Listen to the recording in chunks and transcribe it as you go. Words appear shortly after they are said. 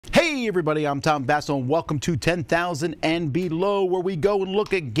Hey everybody, I'm Tom Basso and welcome to 10,000 and Below, where we go and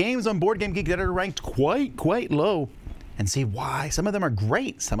look at games on Board Game Geek that are ranked quite low and see why. Some of them are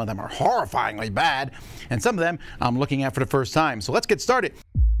great, some of them are horrifyingly bad, and some of them I'm looking at for the first time. So let's get started.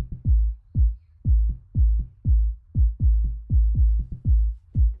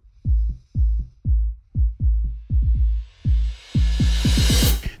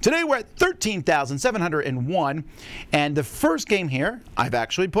 Today we're at 13,701, and the first game here I've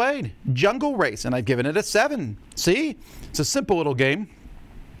actually played, Jungle Race, and I've given it a 7. See? It's a simple little game.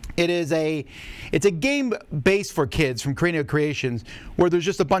 It's a game based for kids from Cranial Creations where there's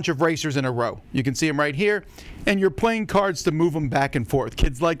just a bunch of racers in a row. You can see them right here, and you're playing cards to move them back and forth.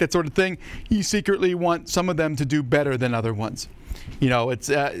 Kids like that sort of thing. You secretly want some of them to do better than other ones. You know,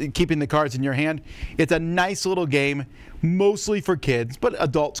 it's keeping the cards in your hand. It's a nice little game, mostly for kids, but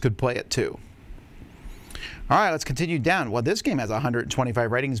adults could play it too. All right, let's continue down. Well, this game has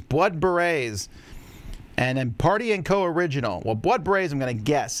 125 ratings. Blood Berets. And then Party & Co. Original. Well, Blood Berets, I'm going to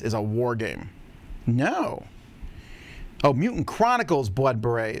guess, is a war game. No. Oh, Mutant Chronicles Blood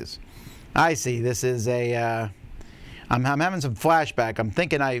Berets. I see. This is a... I'm having some flashback. I'm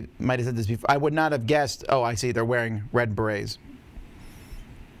thinking I might have said this before. I would not have guessed. Oh, I see. They're wearing red berets.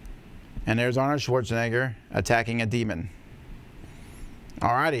 And there's Arnold Schwarzenegger attacking a demon.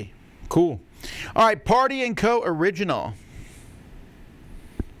 Alrighty. Cool. All right. Party & Co. Original.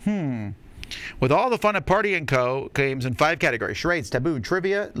 With all the fun of Party & Co. games in 5 categories: charades, taboo,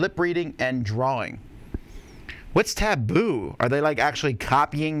 trivia, lip reading, and drawing. What's taboo? Are they like actually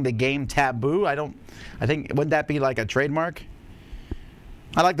copying the game Taboo? I think, wouldn't that be like a trademark?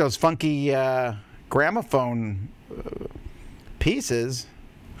 I like those funky gramophone pieces.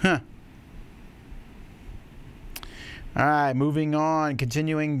 Huh. All right, moving on,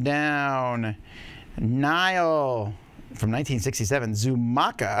 continuing down. Nile from 1967,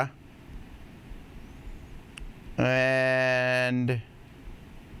 Zumaka. And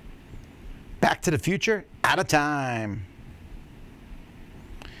Back to the Future, Out of Time.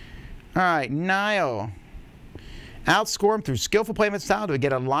 All right, Nile. Outscore him through skillful playment style to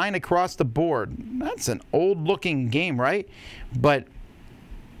get a line across the board. That's an old-looking game, right? But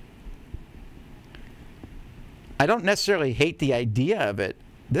I don't necessarily hate the idea of it.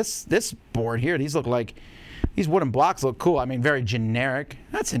 This board here, these wooden blocks look cool. I mean, very generic.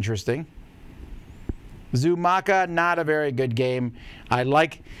 That's interesting. Zumaka, not a very good game. I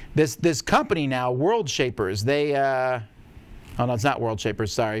like this company now, World Shapers. They oh no, it's not World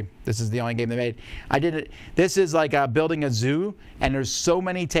Shapers, sorry. This is the only game they made. I did it. This is like building a zoo, and there's so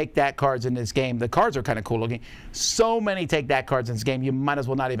many take that cards in this game. The cards are kind of cool looking. So many take that cards in this game, you might as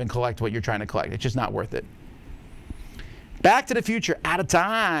well not even collect what you're trying to collect. It's just not worth it. Back to the Future, Out of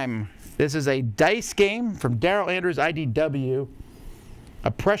Time. This is a dice game from Daryl Andrews, IDW. A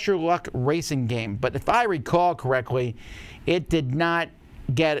pressure luck racing game. But if I recall correctly, it did not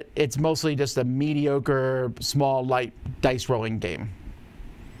get, it's mostly just a mediocre, small, light dice rolling game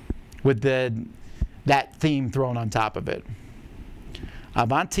with that theme thrown on top of it.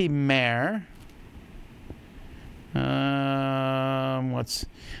 Avanti Mare. What's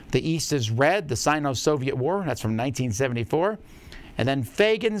The East is Red, the Sino-Soviet War. That's from 1974. And then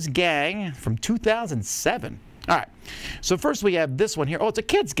Fagin's Gang from 2007. All right, so first we have this one here. Oh, it's a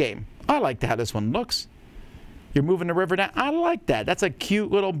kid's game. I like how this one looks. You're moving the river down. I like that. That's a cute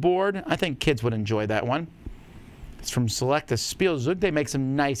little board. I think kids would enjoy that one. It's from Selecta Spielzug. They make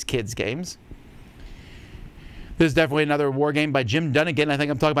some nice kids games. There's definitely another war game by Jim Dunnigan. I think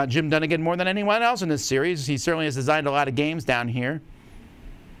I'm talking about Jim Dunnigan more than anyone else in this series. He certainly has designed a lot of games down here.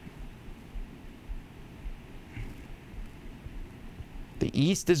 The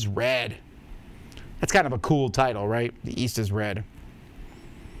East is Red. That's kind of a cool title, right? The East is Red.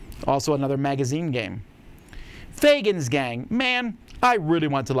 Also another magazine game. Fagin's Gang. Man, I really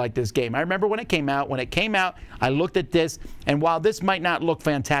want to like this game. I remember when it came out. When it came out, I looked at this, and while this might not look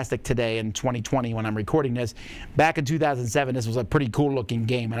fantastic today in 2020 when I'm recording this, back in 2007, this was a pretty cool-looking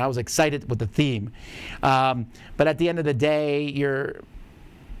game, and I was excited with the theme. But at the end of the day,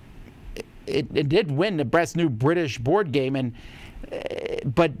 it did win the best new British board game,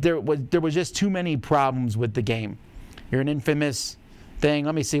 but there was just too many problems with the game. You're an infamous thing.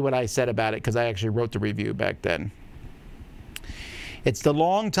 Let me see what I said about it, because I actually wrote the review back then. It's the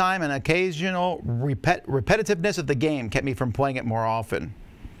long time and occasional repetitiveness of the game kept me from playing it more often.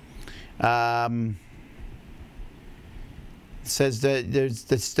 It says that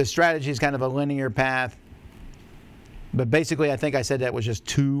the strategy is kind of a linear path, but basically I think I said that was just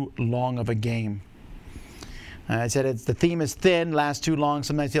too long of a game. I said the theme is thin, lasts too long.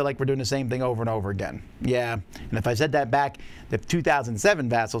 Sometimes I feel like we're doing the same thing over and over again. Yeah, and if I said that back, the 2007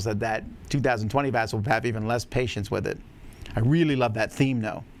 Vassal said that, 2020 Vassal would have even less patience with it. I really love that theme,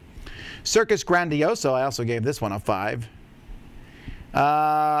 though. Circus Grandioso, I also gave this one a 5.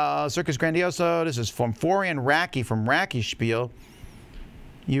 Circus Grandioso, this is from Florian Racky from Racky Spiel.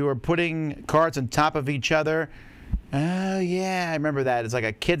 You are putting cards on top of each other. Oh, yeah, I remember that. It's like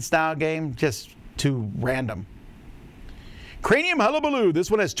a kid-style game, just too random. Cranium Hullabaloo.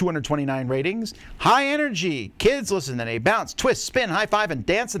 This one has 229 ratings. High energy. Kids listen and they bounce, twist, spin, high five, and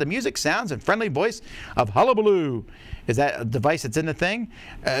dance to the music, sounds, and friendly voice of Hullabaloo. Is that a device that's in the thing?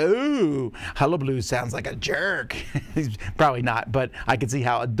 Oh, Hullabaloo sounds like a jerk. He's probably not, but I could see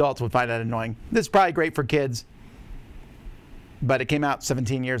how adults would find that annoying. This is probably great for kids, but it came out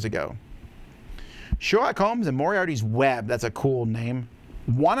 17 years ago. Sherlock Holmes and Moriarty's Web. That's a cool name.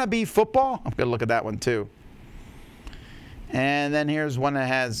 Wannabe Football. I'm going to look at that one too. And then here's one that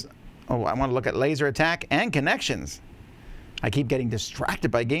has, oh, I want to look at Laser Attack and Connections. I keep getting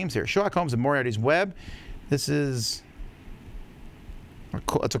distracted by games here. Sherlock Holmes and Moriarty's Web. This is,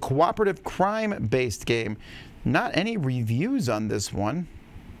 it's a cooperative crime-based game. Not any reviews on this one.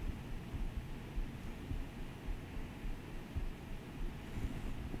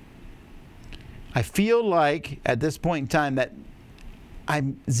 I feel like at this point in time that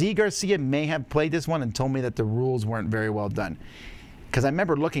Z Garcia may have played this one and told me that the rules weren't very well done. Because I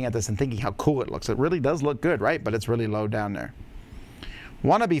remember looking at this and thinking how cool it looks. It really does look good, right? But it's really low down there.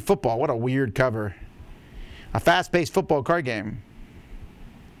 Wannabe Football. What a weird cover. A fast-paced football card game.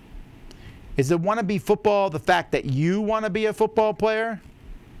 Is the Wannabe Football the fact that you want to be a football player?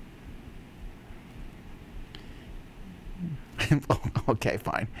 Okay,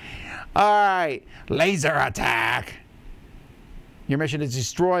 fine. All right. Laser Attack. Your mission is to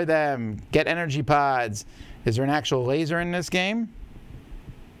destroy them. Get energy pods. Is there an actual laser in this game?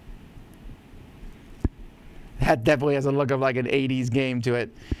 That definitely has a look of like an 80s game to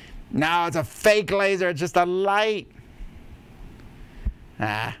it. No, it's a fake laser. It's just a light.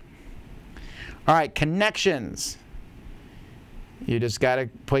 Ah. All right, Connections. You just got to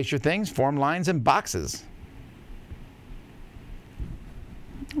place your things, form lines and boxes.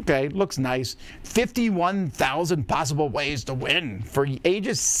 Okay, looks nice. 51,000 possible ways to win for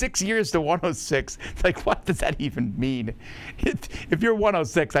ages 6 years to 106. Like, what does that even mean? If you're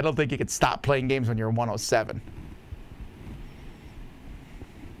 106, I don't think you could stop playing games when you're 107.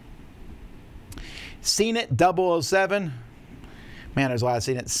 Seen It 007. Man, there's a lot of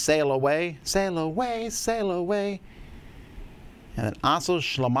Seen It. Sail Away. Sail away, sail away. And then Assel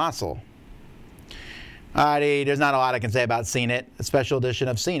Schlamassel. Alrighty, there's not a lot I can say about Seen It. A special edition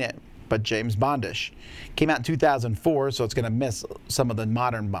of Seen It, but James Bondish. Came out in 2004, so it's going to miss some of the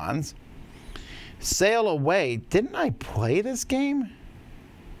modern Bonds. Sail Away. Didn't I play this game?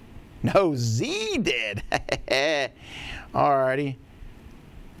 No, Z did. Alrighty.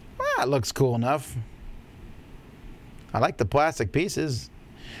 Well, it looks cool enough. I like the plastic pieces.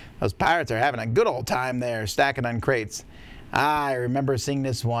 Those pirates are having a good old time there, stacking on crates. I remember seeing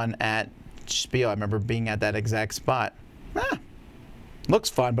this one at Spiel. I remember being at that exact spot. Looks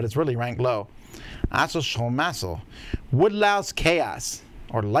fun, but it's really ranked low. Assel Schlamassel. Woodlouse Chaos,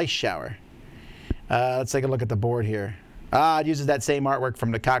 or Lice Shower. Let's take a look at the board here. It uses that same artwork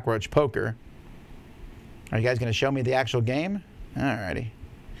from the Cockroach Poker. Are you guys going to show me the actual game? Alrighty.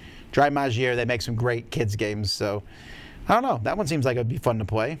 Dry Magier, they make some great kids games, so I don't know. That one seems like it would be fun to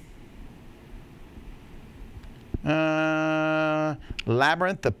play.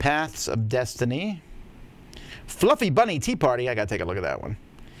 Labyrinth, The Paths of Destiny. Fluffy Bunny Tea Party. I got to take a look at that one.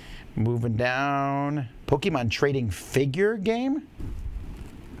 Moving down. Pokemon Trading Figure Game.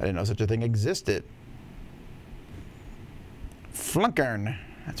 I didn't know such a thing existed. Flunkern.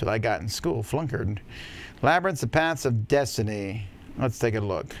 That's what I got in school. Flunkern. Labyrinth, The Paths of Destiny. Let's take a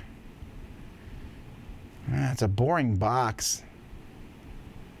look. It's a boring box.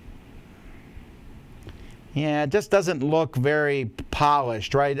 Yeah, it just doesn't look very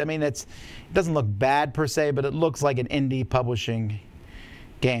polished, right? I mean, it doesn't look bad per se, but it looks like an indie publishing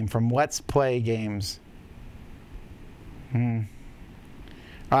game from Let's Play Games. All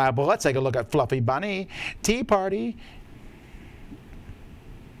right, well, let's take a look at Fluffy Bunny Tea Party.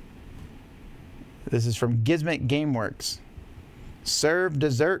 This is from Gizmic Gameworks. Serve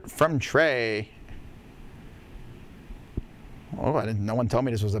dessert from tray. Oh, no one told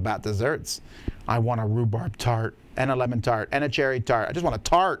me this was about desserts. I want a rhubarb tart and a lemon tart and a cherry tart. I just want a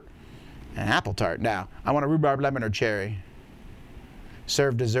tart, an apple tart. Now, I want a rhubarb, lemon, or cherry.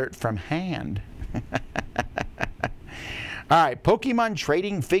 Serve dessert from hand. All right, Pokemon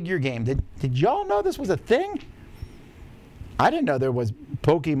trading figure game. Did y'all know this was a thing? I didn't know there was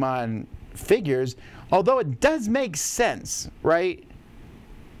Pokemon figures, although it does make sense, right?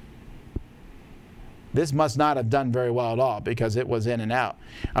 This must not have done very well at all because it was in and out.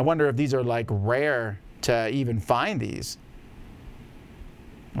 I wonder if these are like rare to even find these.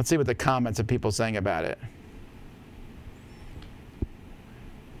 Let's see what the comments of people saying about it.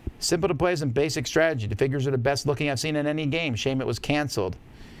 Simple to play, some basic strategy. The figures are the best looking I've seen in any game. Shame it was canceled.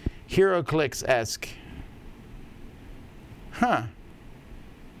 HeroClix-esque. Huh.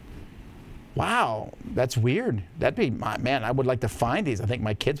 Wow, that's weird. That'd be, man, I would like to find these. I think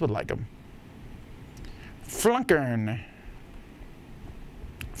my kids would like them. Flunkern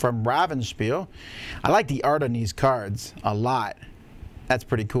from Ravenspiel. I like the art on these cards a lot. That's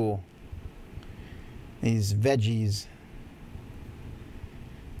pretty cool. These veggies.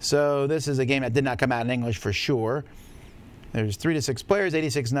 So this is a game that did not come out in English for sure. There's 3 to 6 players,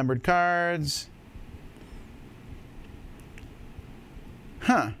 86 numbered cards.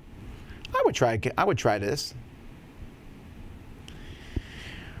 Huh. I would try this.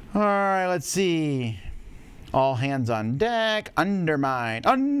 All right, let's see. All hands on deck. Undermine.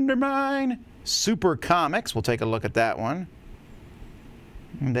 Undermine. Super Comics. We'll take a look at that one.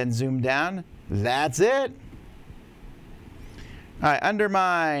 And then zoom down. That's it. All right,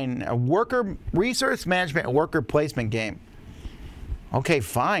 Undermine. A worker resource management worker placement game. Okay,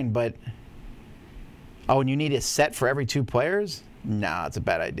 fine, but... Oh, and you need a set for every 2 players? Nah, it's a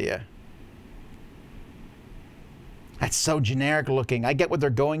bad idea. That's so generic looking. I get what they're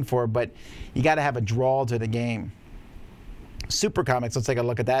going for, but you got to have a draw to the game. Super Comics, let's take a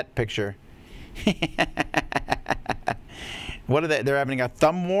look at that picture. What are they? They're having a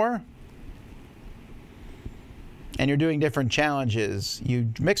thumb war? And you're doing different challenges.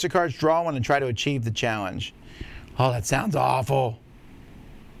 You mix your cards, draw one, and try to achieve the challenge. Oh, that sounds awful.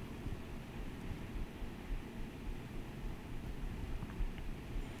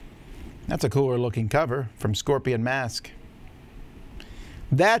 That's a cooler looking cover from Scorpion Mask.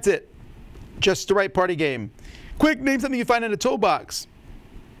 That's it. Just the right party game. Quick, name something you find in a toolbox.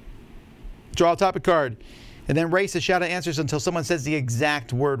 Draw a topic card. And then race to shout out answers until someone says the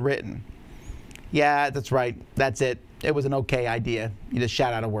exact word written. Yeah, that's right. That's it. It was an okay idea. You just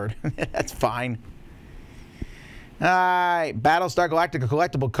shout out a word. That's fine. All right. Battlestar Galactica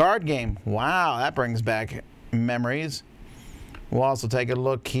collectible card game. Wow, that brings back memories. We'll also take a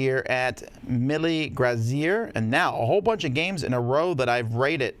look here at Millie Grazier. And now a whole bunch of games in a row that I've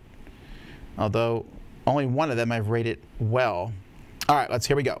rated. Although only one of them I've rated well. All right,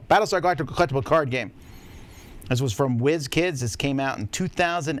 here we go. Battlestar Galactica collectible card game. This was from WizKids. This came out in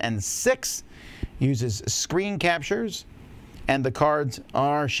 2006. Uses screen captures. And the cards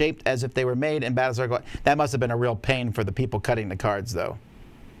are shaped as if they were made in Battlestar Galactica. That must have been a real pain for the people cutting the cards, though.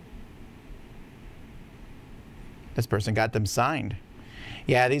 This person got them signed.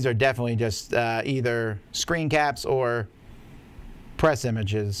 Yeah, these are definitely just either screen caps or press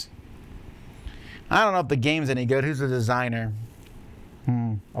images. I don't know if the game's any good. Who's the designer?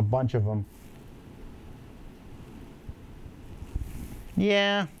 A bunch of them.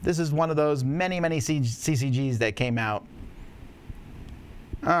 Yeah, this is one of those many CCGs that came out.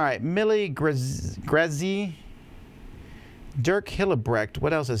 All right, Millie Grazie. Dirk Hillebrecht.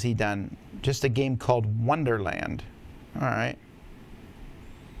 What else has he done? Just a game called Wonderland. All right.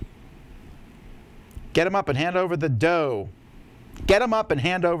 Get him up and hand over the dough. Get him up and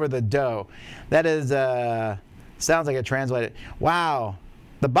hand over the dough. That is, sounds like a translated. Wow.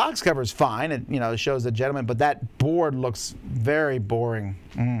 The box cover is fine. It, it shows the gentleman, but that board looks very boring.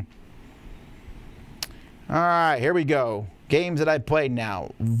 All right, here we go. Games that I've played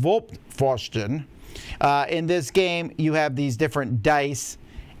now. Volpfosten. In this game, you have these different dice,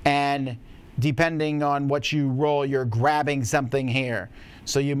 and depending on what you roll, you're grabbing something here.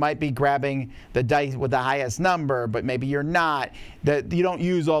 So you might be grabbing the dice with the highest number, but maybe you're not. You don't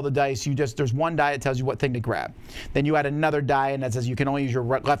use all the dice. There's one die that tells you what thing to grab. Then you add another die, and that says you can only use your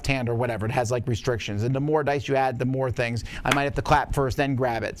left hand or whatever. It has like restrictions. And the more dice you add, the more things. I might have to clap first, then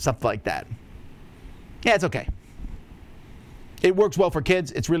grab it. Stuff like that. Yeah, it's okay. It works well for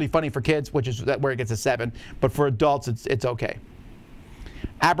kids. It's really funny for kids, which is where it gets a 7. But for adults, it's okay.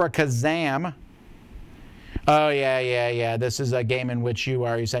 Abracazam. Oh, yeah. This is a game in which you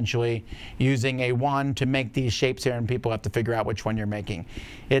are essentially using a wand to make these shapes here, and people have to figure out which one you're making.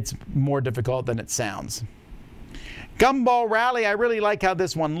 It's more difficult than it sounds. Gumball Rally. I really like how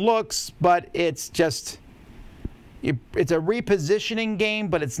this one looks, but it's just... It's a repositioning game,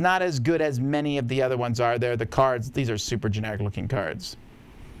 but it's not as good as many of the other ones are. The cards, these are super generic looking cards.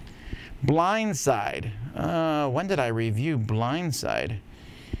 Blindside. When did I review Blindside?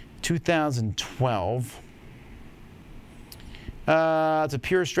 2012. It's a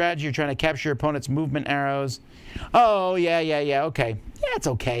pure strategy. You're trying to capture your opponent's movement arrows. Oh, yeah, okay. Yeah, it's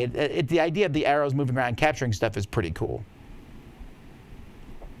okay. The idea of the arrows moving around and capturing stuff is pretty cool.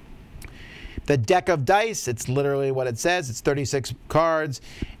 The deck of dice, it's literally what it says. It's 36 cards,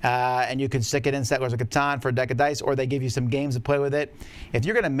 and you can stick it in Settlers of Catan for a deck of dice, or they give you some games to play with it. If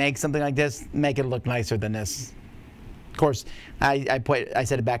you're going to make something like this, make it look nicer than this. Of course, I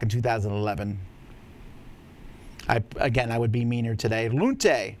said it back in 2011. Again, I would be meaner today.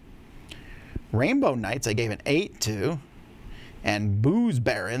 Lunte. Rainbow Knights, I gave an 8 to. And Booze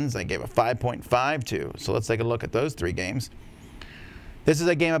Barons, I gave a 5.5 to. So let's take a look at those three games. This is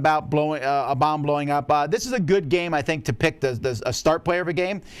a game about a bomb blowing up. This is a good game, I think, to pick a start player of a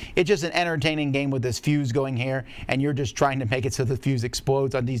game. It's just an entertaining game with this fuse going here, and you're just trying to make it so the fuse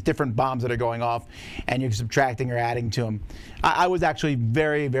explodes on these different bombs that are going off, and you're subtracting or adding to them. I was actually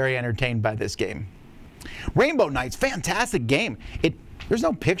very, very entertained by this game. Rainbow Knights, fantastic game. There's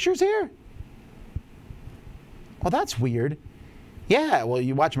no pictures here? Well, that's weird. Yeah, well,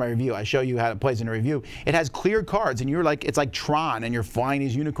 you watch my review. I show you how it plays in a review. It has clear cards, and it's like Tron, and you're flying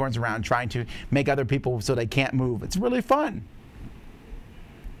these unicorns around trying to make other people so they can't move. It's really fun.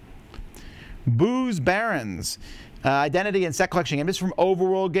 Booze Barons. Identity and set collection game. This is from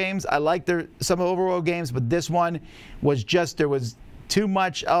Overworld Games. I like some Overworld games, but this one was just, there was too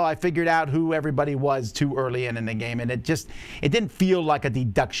much, I figured out who everybody was too early in the game, and it didn't feel like a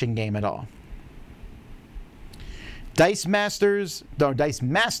deduction game at all. Dice Master,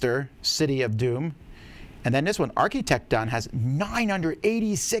 City of Doom. And then this one, Architecton, has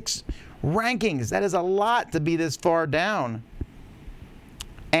 986 rankings. That is a lot to be this far down.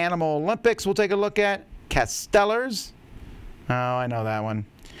 Animal Olympics we'll take a look at. Castellers. Oh, I know that one.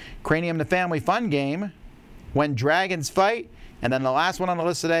 Cranium the Family Fun Game. When Dragons Fight. And then the last one on the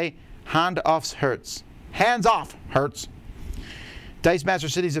list today, Hand Off's Herz. Hands Off Herz. Dice Master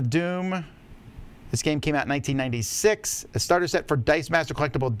Cities of Doom. This game came out in 1996. A starter set for Dice Master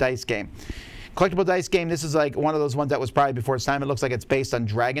collectible dice game. Collectible dice game, this is like one of those ones that was probably before its time. It looks like it's based on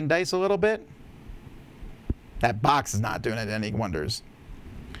Dragon Dice a little bit. That box is not doing it any wonders.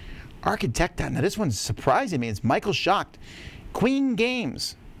 Architecton, now this one's surprising me. It's Michael Schacht. Queen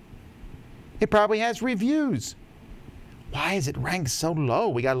Games. It probably has reviews. Why is it ranked so low?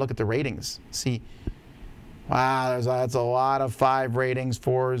 We got to look at the ratings. See, wow, that's a lot of 5 ratings,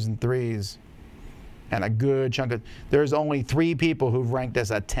 4s and 3s. And a good chunk of, there's only 3 people who've ranked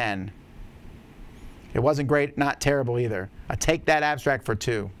this at 10. It wasn't great, not terrible either. I take that abstract for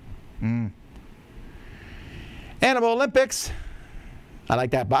 2. Animal Olympics. I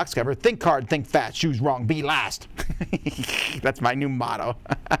like that box cover. Think hard, think fast, choose wrong, be last. That's my new motto.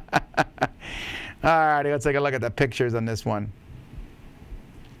 All righty, let's take a look at the pictures on this one.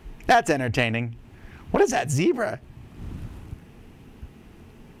 That's entertaining. What is that, zebra?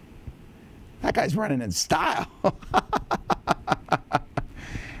 That guy's running in style.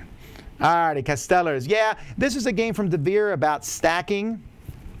 Alrighty, Castellers. Yeah, this is a game from DeVere about stacking.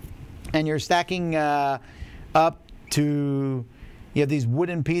 And you're stacking up to, you have these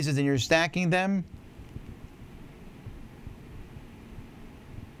wooden pieces and you're stacking them.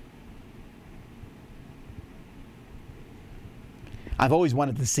 I've always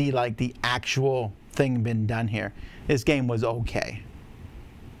wanted to see like the actual thing been done here. This game was okay.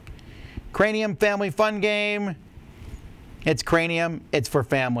 Cranium Family Fun Game. It's Cranium. It's for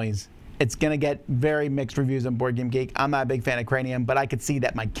families. It's going to get very mixed reviews on Board Game Geek. I'm not a big fan of Cranium, but I could see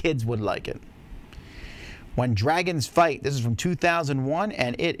that my kids would like it. When Dragons Fight. This is from 2001,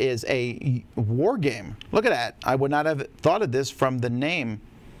 and it is a war game. Look at that. I would not have thought of this from the name.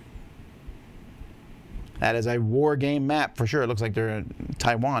 That is a war game map for sure. It looks like they're in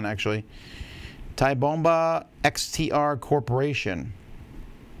Taiwan, actually. Taibomba XTR Corporation.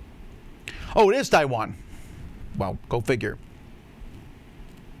 Oh, it is Taiwan. Well, go figure.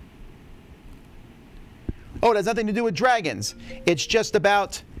 Oh, it has nothing to do with dragons. It's just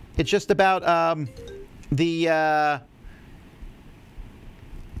about the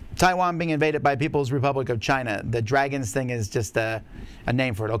Taiwan being invaded by People's Republic of China. The dragons thing is just a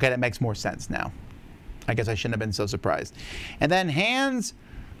name for it. Okay, that makes more sense now. I guess I shouldn't have been so surprised. And then Hands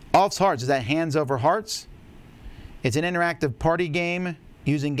Off's Hearts. Is that Hands Over Hearts? It's an interactive party game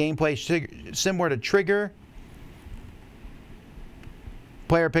using gameplay similar to Trigger.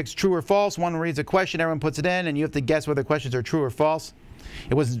 Player picks true or false. One reads a question, everyone puts it in, and you have to guess whether the questions are true or false.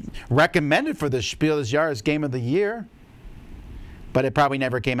 It was recommended for the Spiel des Jahres Game of the Year, but it probably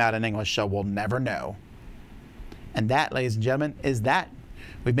never came out in English, so we'll never know. And that, ladies and gentlemen, is that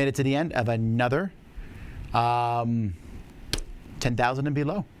we've made it to the end of another 10,000 and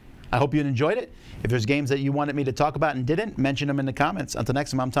below. I hope you enjoyed it. If there's games that you wanted me to talk about and didn't, mention them in the comments. Until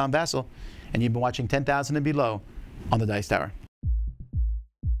next time, I'm Tom Vassell, and you've been watching 10,000 and Below on the Dice Tower.